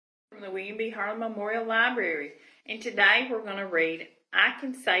from the William B. Harlan Memorial Library, and today we're going to read I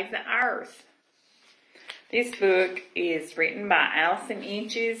Can Save the Earth. This book is written by Alison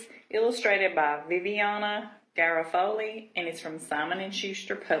Inches, illustrated by Viviana Garofoli, and it's from Simon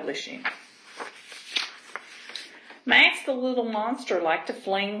Schuster Publishing. Max the little monster liked to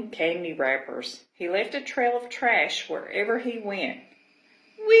fling candy wrappers. He left a trail of trash wherever he went.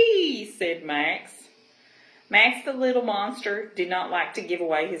 "Whee!" said Max. Max the little monster did not like to give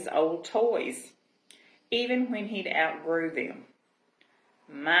away his old toys, even when he'd outgrew them.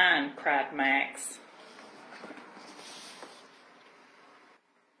 "Mine," cried Max.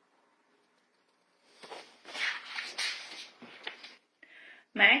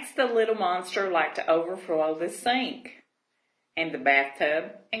 Max the little monster liked to overflow the sink and the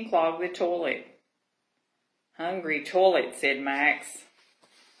bathtub and clog the toilet. "Hungry toilet," said Max.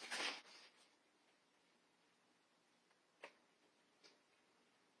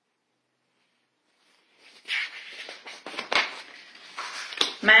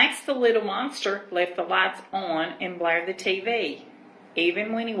 Max the little monster left the lights on and blared the TV,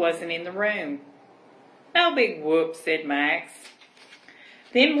 even when he wasn't in the room. "No big whoop," said Max.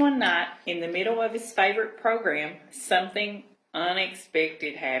 Then one night, in the middle of his favorite program, something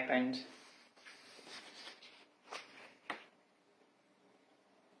unexpected happened.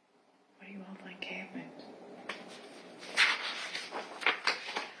 What do you all think happened?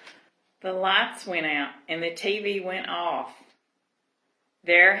 The lights went out and the TV went off.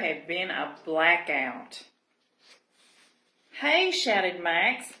 There had been a blackout. "Hey," shouted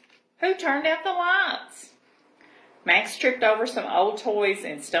Max, "who turned out the lights?" Max tripped over some old toys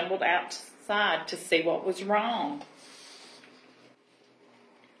and stumbled outside to see what was wrong.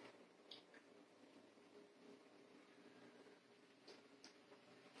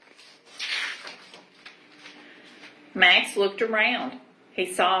 Max looked around. He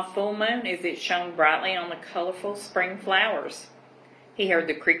saw a full moon as it shone brightly on the colorful spring flowers. He heard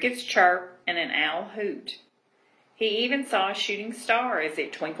the crickets chirp and an owl hoot. He even saw a shooting star as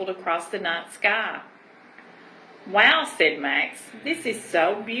it twinkled across the night sky. "Wow," said Max, "this is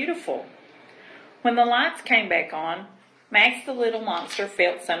so beautiful." When the lights came back on, Max the little monster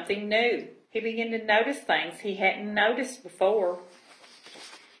felt something new. He began to notice things he hadn't noticed before.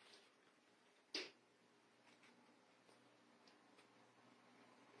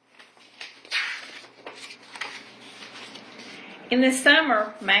 In the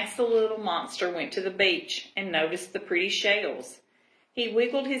summer, Max the little monster went to the beach and noticed the pretty shells. He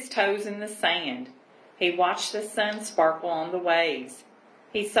wiggled his toes in the sand. He watched the sun sparkle on the waves.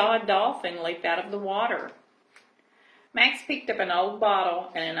 He saw a dolphin leap out of the water. Max picked up an old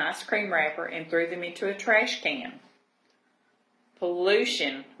bottle and an ice cream wrapper and threw them into a trash can.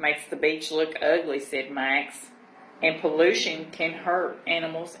 "Pollution makes the beach look ugly," said Max, "and pollution can hurt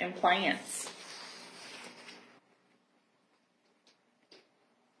animals and plants."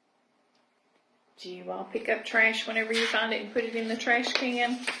 Do you all pick up trash whenever you find it and put it in the trash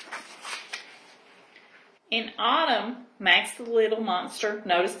can? In autumn, Max the little monster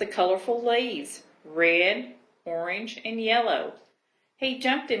noticed the colorful leaves, red, orange, and yellow. He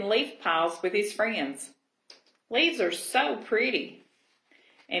jumped in leaf piles with his friends. "Leaves are so pretty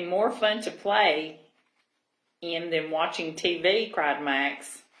and more fun to play in than watching TV," cried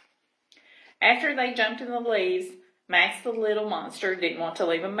Max. After they jumped in the leaves, Max the little monster didn't want to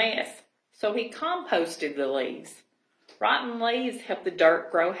leave a mess, so he composted the leaves. "Rotten leaves help the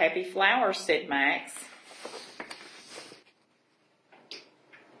dirt grow happy flowers," said Max.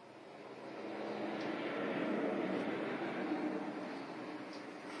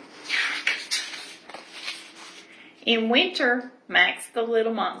 In winter, Max the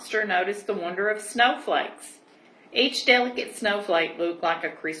little monster noticed the wonder of snowflakes. Each delicate snowflake looked like a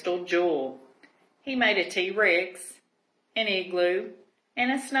crystal jewel. He made a T-Rex, an igloo,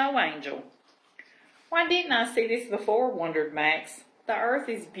 and a snow angel. "Why didn't I see this before?" wondered Max. "The earth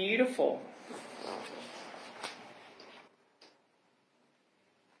is beautiful."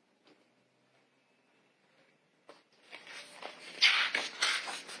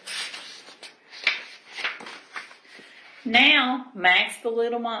 Now, Max the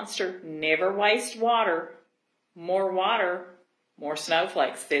little monster never wastes water. More water, more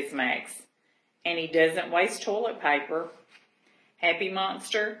snowflakes," says Max. "And he doesn't waste toilet paper." "Happy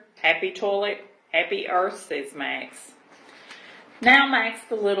monster, happy toilet, happy earth," says Max. Now Max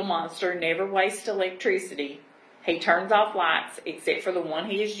the little monster never wastes electricity. He turns off lights except for the one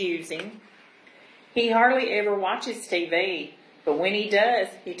he is using. He hardly ever watches TV, but when he does,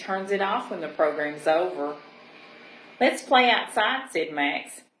 he turns it off when the program's over. "Let's play outside," said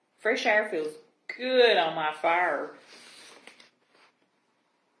Max. "Fresh air feels good on my fire."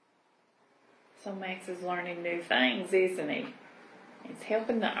 So Max is learning new things, isn't he? He's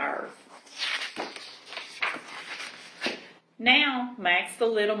helping the earth. Now, Max the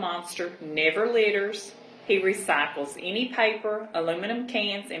little monster never litters. He recycles any paper, aluminum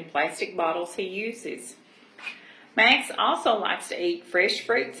cans, and plastic bottles he uses. Max also likes to eat fresh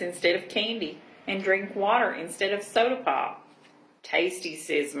fruits instead of candy and drink water instead of soda pop. Tasty,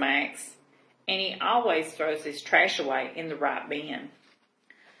 says Max, and he always throws his trash away in the right bin.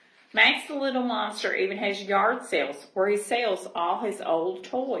 Max the little monster even has yard sales where he sells all his old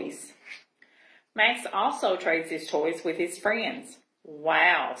toys. Max also trades his toys with his friends.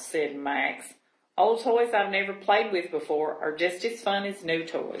 Wow, said Max. Old toys I've never played with before are just as fun as new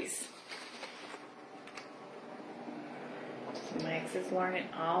toys. Max is learning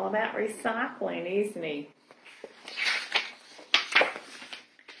all about recycling, isn't he?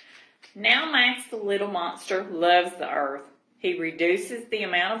 Now Max the little monster loves the earth. He reduces the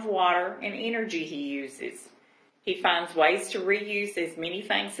amount of water and energy he uses. He finds ways to reuse as many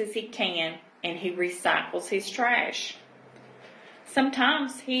things as he can, and he recycles his trash.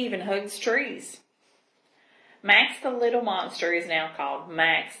 Sometimes he even hugs trees. Max the little monster is now called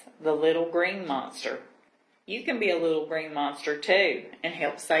Max the little green monster. You can be a little green monster too and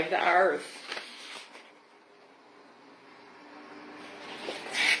help save the earth.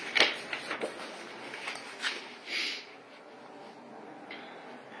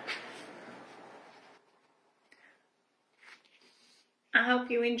 I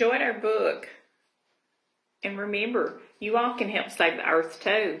hope you enjoyed our book. And remember, you all can help save the earth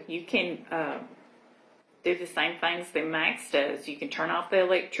too. You can do the same things that Max does. You can turn off the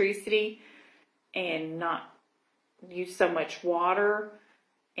electricity and not use so much water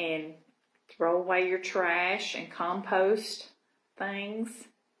and throw away your trash and compost things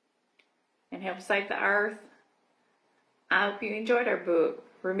and help save the earth. I hope you enjoyed our book.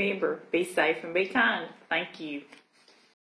 Remember, be safe and be kind. Thank you.